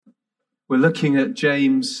We're looking at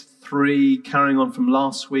James 3, carrying on from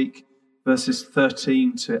last week, verses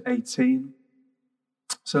 13 to 18.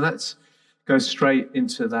 So let's go straight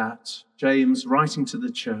into that. James writing to the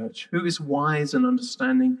church, who is wise and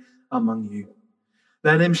understanding among you?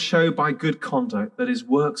 Let him show by good conduct that his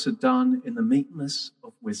works are done in the meekness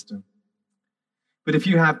of wisdom. But if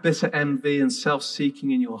you have bitter envy and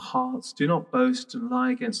self-seeking in your hearts, do not boast and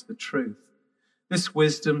lie against the truth. This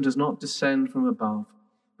wisdom does not descend from above,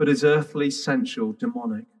 but is earthly, sensual,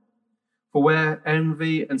 demonic. For where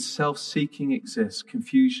envy and self-seeking exist,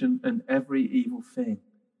 confusion and every evil thing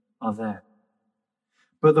are there.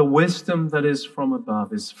 But the wisdom that is from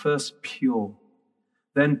above is first pure,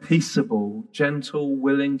 then peaceable, gentle,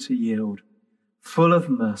 willing to yield, full of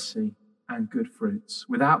mercy and good fruits,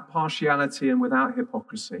 without partiality and without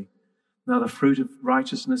hypocrisy. Now the fruit of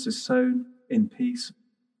righteousness is sown in peace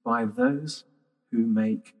by those who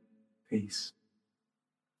make peace.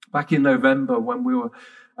 Back in November, when we were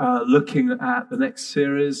looking at the next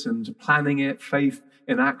series and planning it, Faith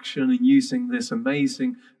in Action, and using this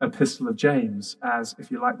amazing epistle of James as,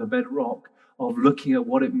 if you like, the bedrock of looking at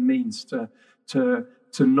what it means to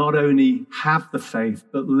not only have the faith,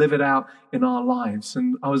 but live it out in our lives.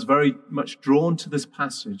 And I was very much drawn to this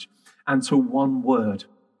passage and to one word: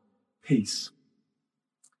 peace.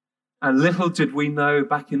 And little did we know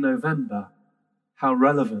back in November how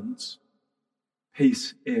relevant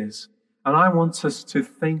peace is. And I want us to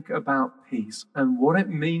think about peace and what it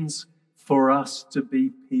means for us to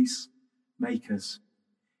be peacemakers.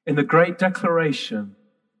 In the great declaration,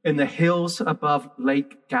 in the hills above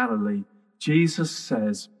Lake Galilee, Jesus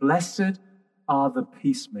says, "Blessed are the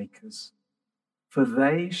peacemakers, for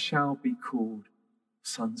they shall be called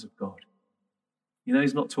sons of God." You know,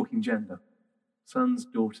 he's not talking gender. Sons,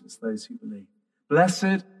 daughters, those who believe.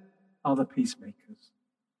 Blessed are the peacemakers,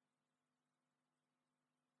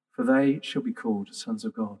 for they shall be called sons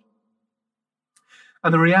of God.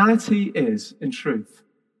 And the reality is, in truth,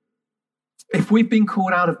 if we've been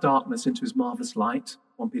called out of darkness into his marvelous light,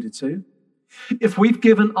 1 Peter 2, if we've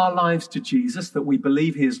given our lives to Jesus, that we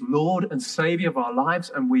believe he is Lord and Savior of our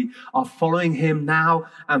lives, and we are following him now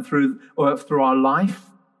and through our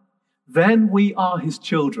life, then we are his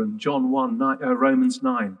children, Romans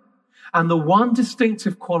 9. And the one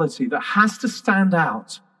distinctive quality that has to stand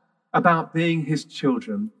out about being his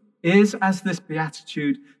children is, as this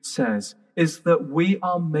beatitude says, is that we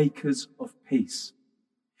are makers of peace.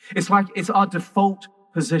 It's like it's our default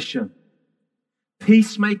position.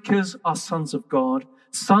 Peacemakers are sons of God.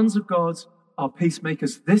 Sons of God are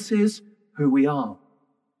peacemakers. This is who we are.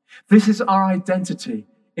 This is our identity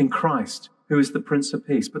in Christ, who is the Prince of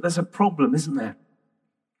Peace. But there's a problem, isn't there?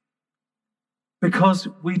 Because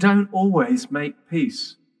we don't always make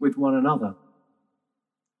peace with one another.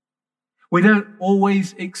 We don't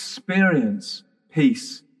always experience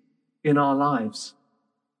peace in our lives.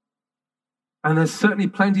 And there's certainly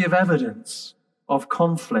plenty of evidence of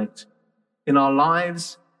conflict in our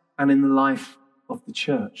lives and in the life of the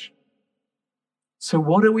church. So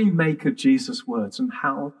what do we make of Jesus' words, and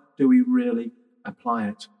how do we really apply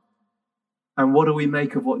it? And what do we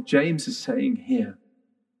make of what James is saying here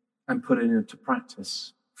and put it into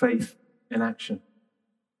practice? Faith in action.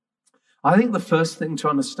 I think the first thing to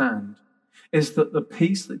understand is that the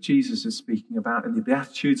peace that Jesus is speaking about in the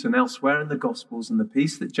Beatitudes and elsewhere in the Gospels, and the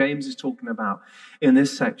peace that James is talking about in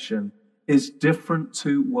this section, is different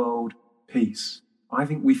to world peace. I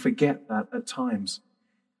think we forget that at times.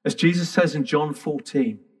 As Jesus says in John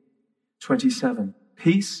 14:27,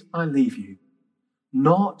 "Peace I leave you,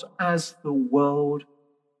 not as the world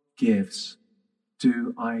gives,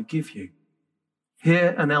 do I give you."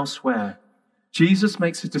 Here and elsewhere, Jesus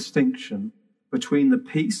makes a distinction between the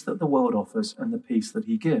peace that the world offers and the peace that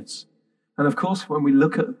he gives. And of course, when we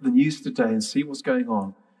look at the news today and see what's going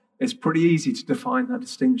on, it's pretty easy to define that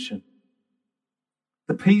distinction.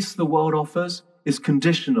 The peace the world offers is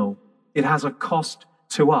conditional. It has a cost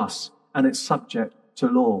to us, and it's subject to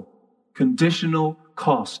law. Conditional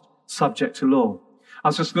cost, subject to law. I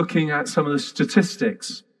was just looking at some of the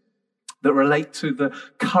statistics that relate to the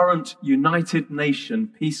current United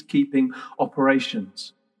Nations peacekeeping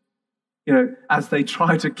operations, as they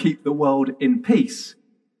try to keep the world in peace.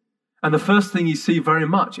 And the first thing you see very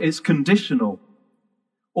much is conditional.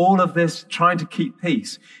 All of this trying to keep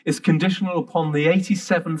peace is conditional upon the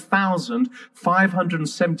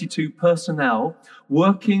 87,572 personnel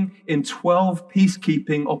working in 12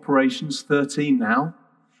 peacekeeping operations, 13 now,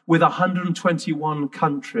 with 121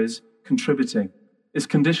 countries contributing. It's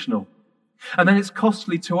conditional. And then it's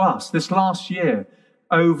costly to us. This last year,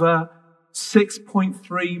 over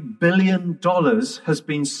 $6.3 billion has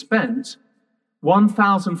been spent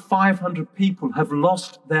 1,500 people have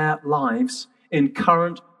lost their lives in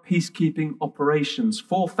current peacekeeping operations.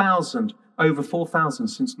 Over 4,000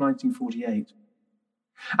 since 1948.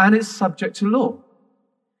 And it's subject to law.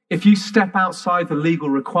 If you step outside the legal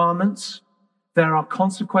requirements, there are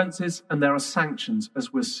consequences and there are sanctions,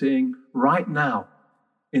 as we're seeing right now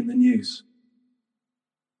in the news.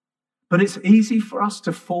 But it's easy for us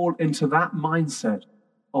to fall into that mindset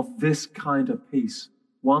of this kind of peace,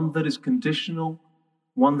 one that is conditional,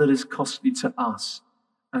 one that is costly to us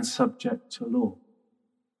and subject to law.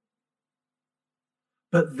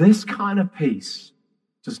 But this kind of peace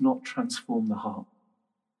does not transform the heart.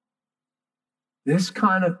 This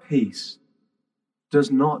kind of peace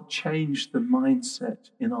does not change the mindset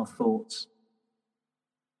in our thoughts.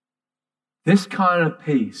 This kind of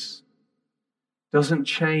peace doesn't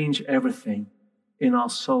change everything in our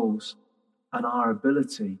souls and our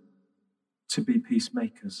ability to be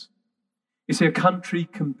peacemakers. You see, a country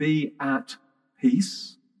can be at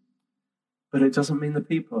peace, but it doesn't mean the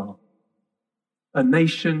people are. A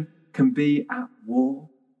nation can be at war,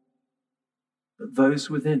 but those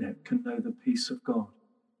within it can know the peace of God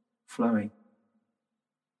flowing.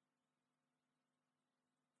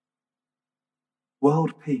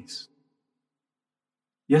 World peace.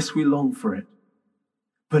 Yes, we long for it,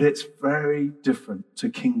 but it's very different to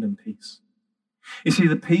kingdom peace. You see,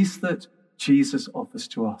 the peace that Jesus offers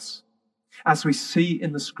to us, as we see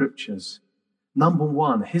in the scriptures, number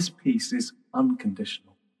one, his peace is unconditional.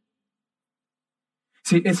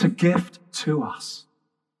 See, it's a gift to us.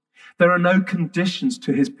 There are no conditions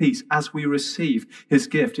to his peace as we receive his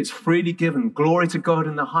gift. It's freely given. Glory to God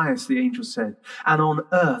in the highest, the angel said. And on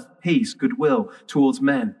earth, peace, goodwill towards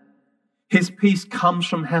men. His peace comes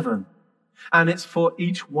from heaven. And it's for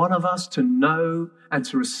each one of us to know and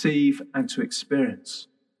to receive and to experience.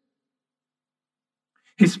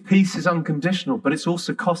 His peace is unconditional, but it's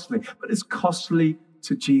also costly. But it's costly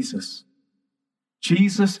to Jesus.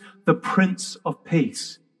 Jesus, the Prince of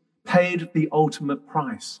Peace, paid the ultimate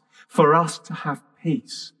price for us to have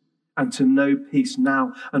peace and to know peace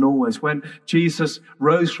now and always. When Jesus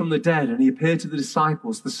rose from the dead and he appeared to the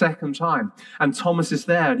disciples the second time, and Thomas is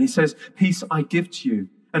there and he says, "Peace I give to you."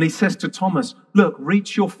 And he says to Thomas, "Look,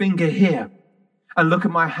 reach your finger here and look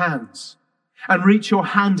at my hands, and reach your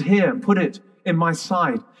hand here and put it in my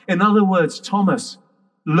side." In other words, Thomas,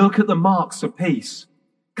 look at the marks of peace.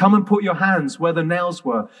 Come and put your hands where the nails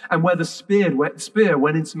were and where the spear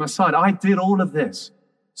went into my side. I did all of this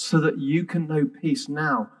so that you can know peace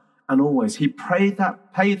now and always. He paid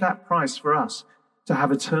that price for us to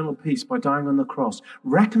have eternal peace by dying on the cross,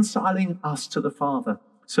 reconciling us to the Father.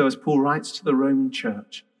 So as Paul writes to the Roman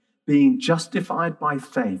church, being justified by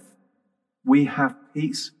faith, we have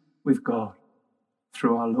peace with God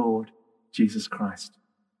through our Lord Jesus Christ.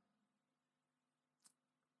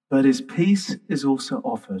 But his peace is also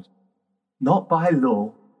offered, not by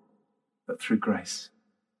law, but through grace.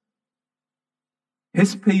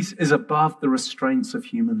 His peace is above the restraints of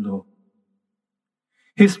human law.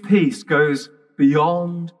 His peace goes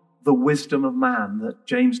beyond the wisdom of man that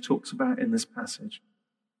James talks about in this passage.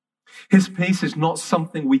 His peace is not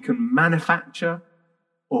something we can manufacture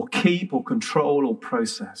or keep or control or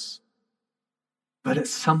process, but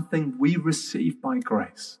it's something we receive by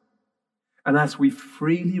grace. And as we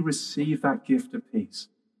freely receive that gift of peace,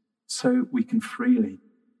 so we can freely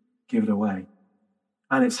give it away.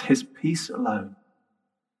 And it's his peace alone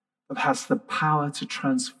that has the power to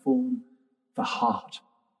transform the heart,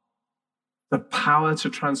 the power to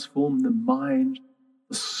transform the mind,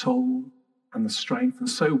 the soul, and the strength. And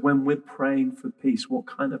so when we're praying for peace, what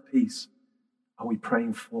kind of peace are we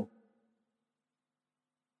praying for?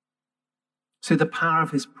 See, the power of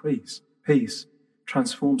his peace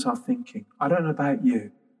transforms our thinking. I don't know about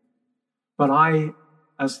you, but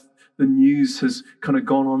as the news has kind of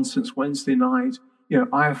gone on since Wednesday night,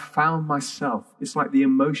 I have found myself, it's like the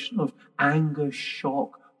emotion of anger,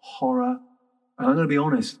 shock, horror, and I'm going to be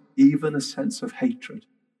honest, even a sense of hatred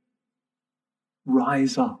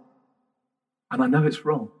rise up. And I know it's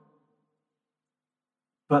wrong.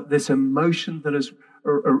 But this emotion that is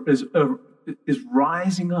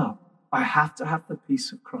rising up, I have to have the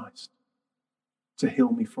peace of Christ to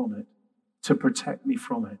heal me from it, to protect me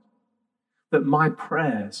from it. That my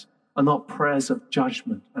prayers are not prayers of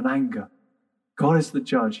judgment and anger. God is the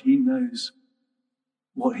judge. He knows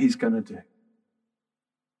what he's going to do.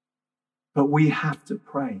 But we have to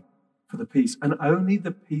pray for the peace. And only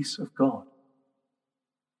the peace of God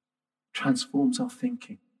transforms our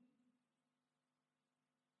thinking.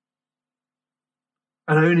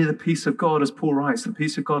 And only the peace of God, as Paul writes, the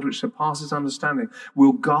peace of God which surpasses understanding,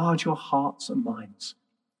 will guard your hearts and minds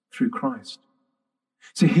through Christ.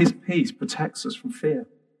 See, his peace protects us from fear.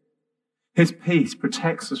 His peace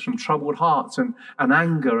protects us from troubled hearts and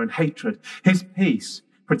anger and hatred. His peace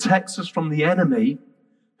protects us from the enemy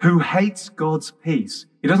who hates God's peace.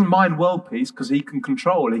 He doesn't mind world peace because he can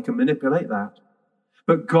control, he can manipulate that.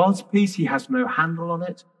 But God's peace, he has no handle on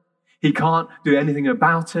it. He can't do anything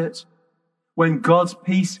about it. When God's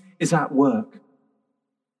peace is at work,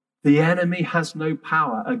 the enemy has no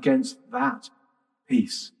power against that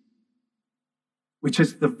peace, which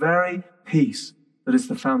is the very peace that is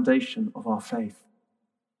the foundation of our faith.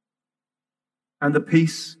 And the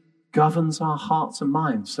peace governs our hearts and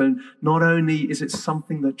minds. So not only is it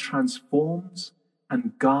something that transforms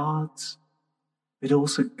and guards, it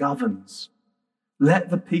also governs.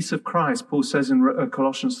 Let the peace of Christ, Paul says in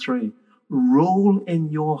Colossians 3, rule in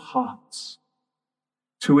your hearts,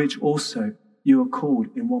 to which also you are called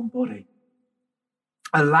in one body.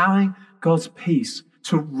 Allowing God's peace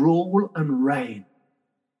to rule and reign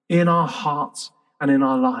in our hearts and in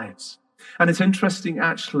our lives. And it's interesting,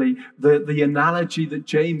 actually, the analogy that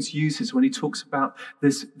James uses when he talks about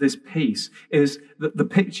this peace is that the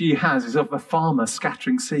picture he has is of a farmer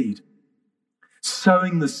scattering seed,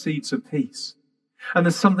 sowing the seeds of peace. And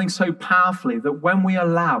there's something so powerfully that when we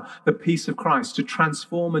allow the peace of Christ to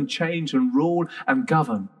transform and change and rule and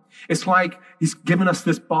govern, it's like he's given us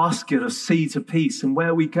this basket of seeds of peace, and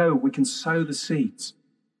where we go, we can sow the seeds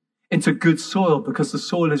into good soil because the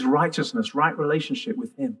soil is righteousness, right relationship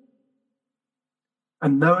with him.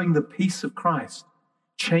 And knowing the peace of Christ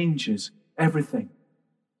changes everything.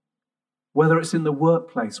 Whether it's in the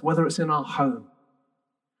workplace, whether it's in our home,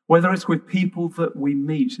 whether it's with people that we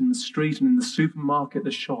meet in the street and in the supermarket,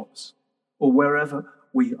 the shops, or wherever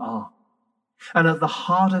we are. And at the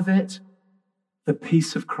heart of it, the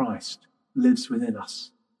peace of Christ lives within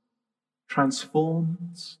us,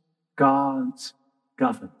 transforms, guards,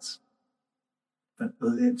 governs, that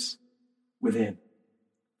lives within.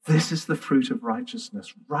 This is the fruit of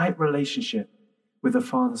righteousness, right relationship with the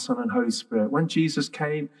Father, Son, and Holy Spirit. When Jesus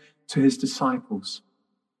came to his disciples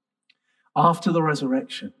after the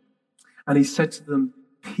resurrection, and he said to them,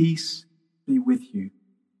 peace be with you.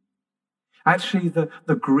 Actually,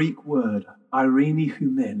 the Greek word, eirene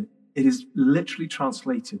humin, it is literally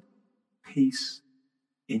translated, peace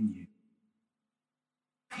in you.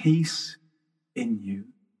 Peace in you,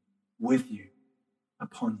 with you,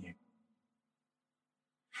 upon you.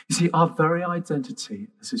 You see, our very identity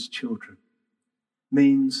as his children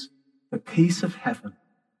means the peace of heaven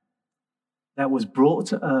that was brought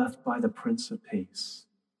to earth by the Prince of Peace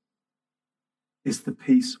is the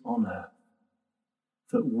peace on earth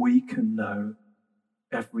that we can know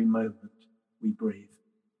every moment we breathe.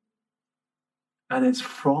 And it's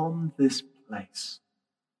from this place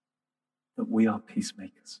that we are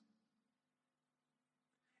peacemakers.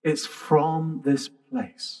 It's from this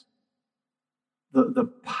place that the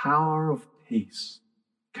power of peace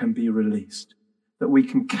can be released, that we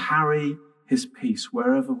can carry his peace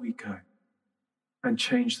wherever we go and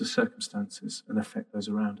change the circumstances and affect those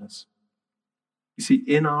around us. You see,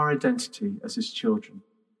 in our identity as his children,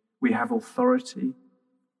 we have authority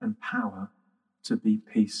and power to be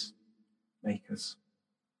peacemakers.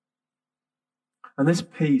 And this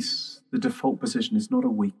peace, the default position, is not a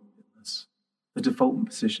weakness. The default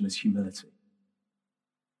position is humility.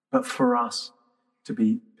 But for us to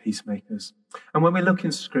be peacemakers. And when we look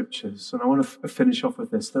in scriptures, and I want to finish off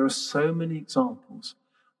with this, there are so many examples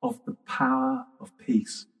of the power of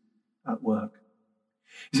peace at work.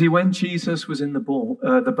 You see, when Jesus was in the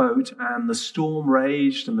boat and the storm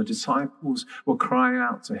raged and the disciples were crying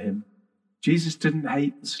out to him, Jesus didn't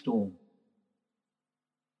hate the storm.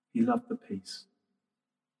 He loved the peace.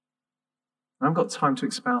 I haven't got time to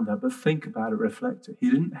expound that, but think about it, reflect it.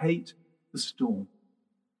 He didn't hate the storm.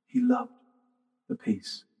 He loved the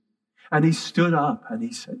peace. And he stood up and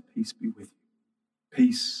he said, peace be with you.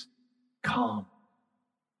 Peace, calm.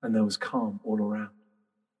 And there was calm all around.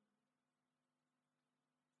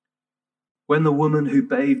 When the woman who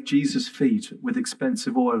bathed Jesus' feet with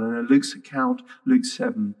expensive oil, and in Luke's account, Luke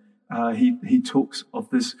 7, he talks of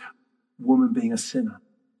this woman being a sinner.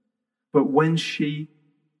 But when she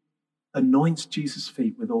anoints Jesus'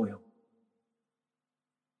 feet with oil,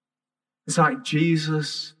 it's like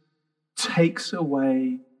Jesus takes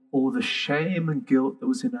away all the shame and guilt that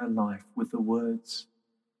was in her life with the words,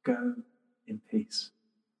 go in peace.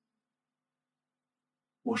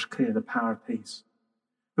 Wash clear, the power of peace.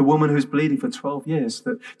 The woman who's bleeding for 12 years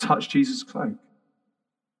that touched Jesus' cloak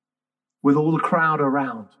with all the crowd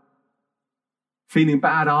around, feeling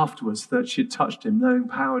bad afterwards that she'd touched him, knowing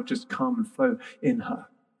power had just come and flow in her.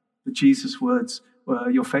 But Jesus' words were,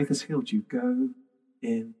 your faith has healed you. Go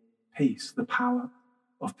in peace. The power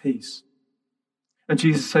of peace. And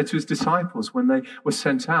Jesus said to his disciples when they were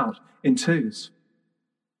sent out in twos,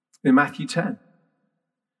 in Matthew 10,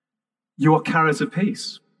 you are carriers of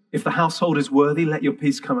peace. If the household is worthy, let your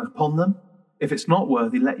peace come upon them. If it's not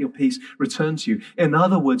worthy, let your peace return to you. In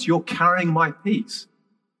other words, you're carrying my peace.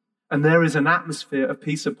 And there is an atmosphere of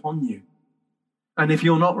peace upon you. And if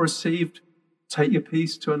you're not received, take your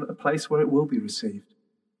peace to a place where it will be received.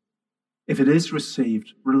 If it is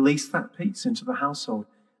received, release that peace into the household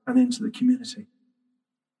and into the community.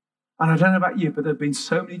 And I don't know about you, but there have been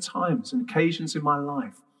so many times and occasions in my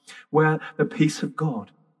life where the peace of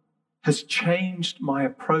God has changed my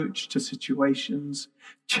approach to situations,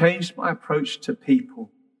 changed my approach to people.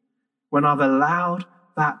 When I've allowed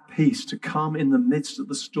that peace to come in the midst of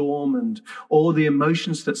the storm and all the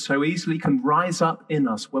emotions that so easily can rise up in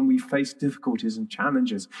us when we face difficulties and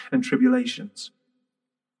challenges and tribulations.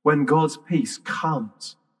 When God's peace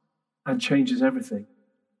comes and changes everything.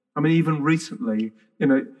 I mean, even recently,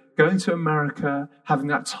 going to America, having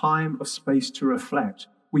that time of space to reflect.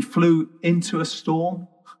 We flew into a storm,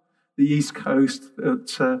 the East Coast,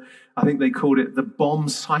 I think they called it the bomb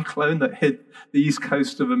cyclone that hit the East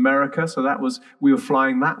Coast of America. So we were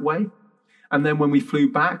flying that way. And then when we flew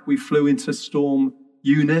back, we flew into Storm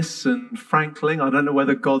Eunice and Franklin. I don't know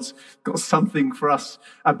whether God's got something for us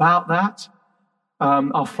about that.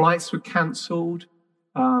 Our flights were cancelled.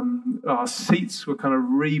 Our seats were kind of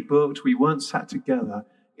rebooked. We weren't sat together.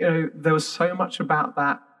 There was so much about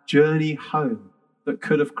that journey home that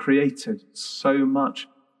could have created so much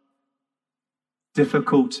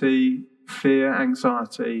difficulty, fear,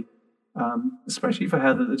 anxiety, especially for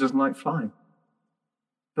Heather that doesn't like flying.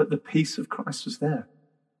 But the peace of Christ was there.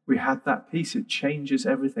 We had that peace. It changes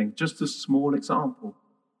everything. Just a small example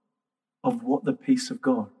of what the peace of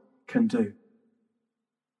God can do.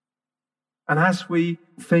 And as we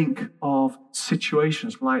think of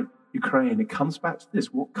situations like Ukraine, it comes back to this.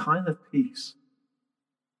 What kind of peace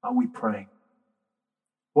are we praying?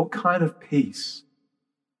 What kind of peace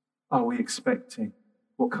are we expecting?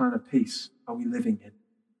 What kind of peace are we living in?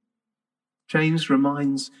 James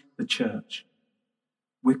reminds the church,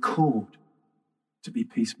 we're called to be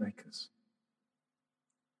peacemakers.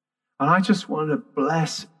 And I just want to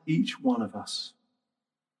bless each one of us.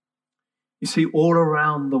 You see, all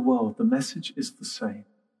around the world, the message is the same.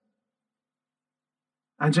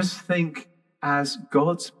 And just think as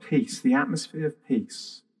God's peace, the atmosphere of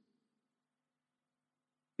peace,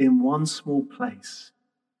 in one small place,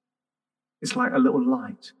 it's like a little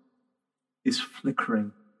light is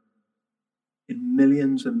flickering in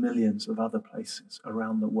millions and millions of other places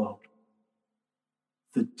around the world.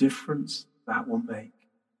 The difference that will make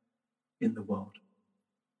in the world.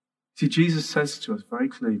 See, Jesus says to us very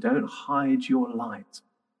clearly, don't hide your light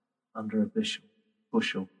under a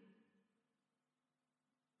bushel.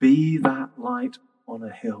 Be that light on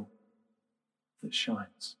a hill that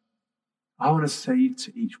shines. I want to say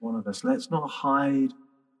to each one of us, let's not hide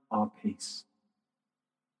our peace.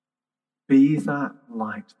 Be that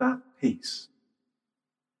light, that peace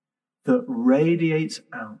that radiates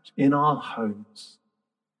out in our homes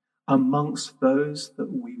amongst those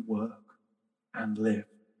that we work and live,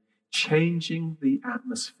 changing the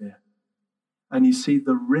atmosphere. And you see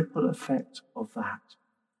the ripple effect of that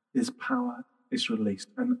is power is released.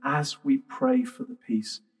 And as we pray for the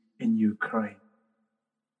peace in Ukraine,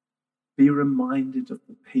 be reminded of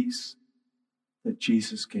the peace that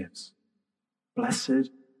Jesus gives. Blessed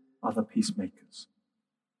are the peacemakers,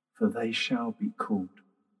 for they shall be called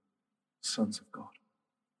sons of God.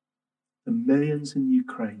 The millions in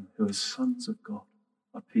Ukraine who are sons of God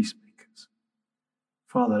are peacemakers.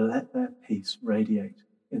 Father, let their peace radiate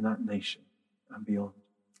in that nation and beyond.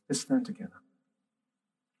 Let's stand together.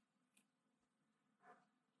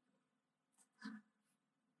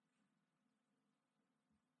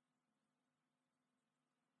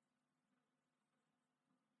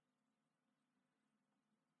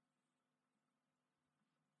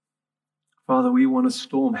 Father, we want to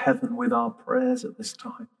storm heaven with our prayers at this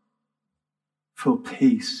time for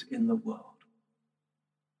peace in the world.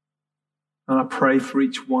 And I pray for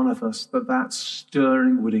each one of us that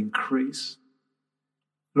stirring would increase.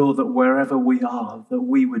 Lord, that wherever we are, that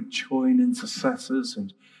we would join intercessors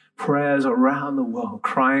and prayers around the world,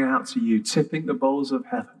 crying out to you, tipping the bowls of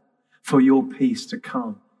heaven for your peace to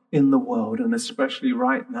come in the world, and especially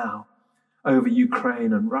right now over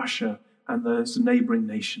Ukraine and Russia and those neighboring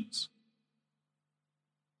nations.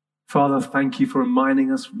 Father, thank you for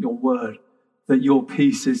reminding us from your word that your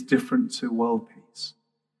peace is different to world peace.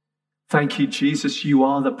 Thank you, Jesus, you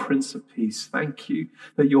are the Prince of Peace. Thank you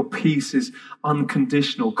that your peace is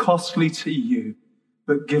unconditional, costly to you,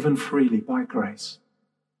 but given freely by grace.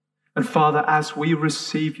 And Father, as we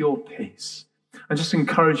receive your peace, I just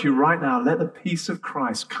encourage you right now, let the peace of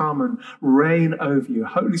Christ come and reign over you.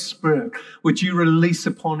 Holy Spirit, would you release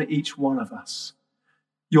upon each one of us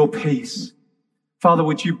your peace? Father,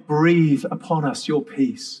 would you breathe upon us your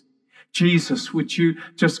peace? Jesus, would you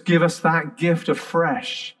just give us that gift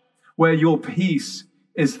afresh, where your peace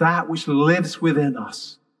is that which lives within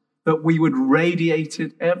us, that we would radiate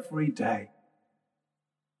it every day,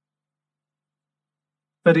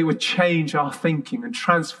 that it would change our thinking and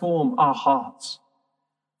transform our hearts,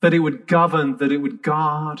 that it would govern, that it would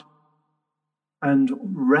guard and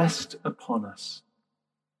rest upon us.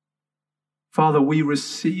 Father, we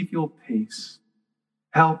receive your peace.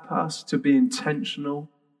 Help us to be intentional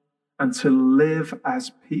and to live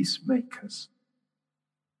as peacemakers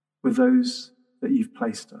with those that you've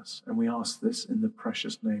placed us. And we ask this in the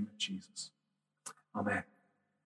precious name of Jesus. Amen.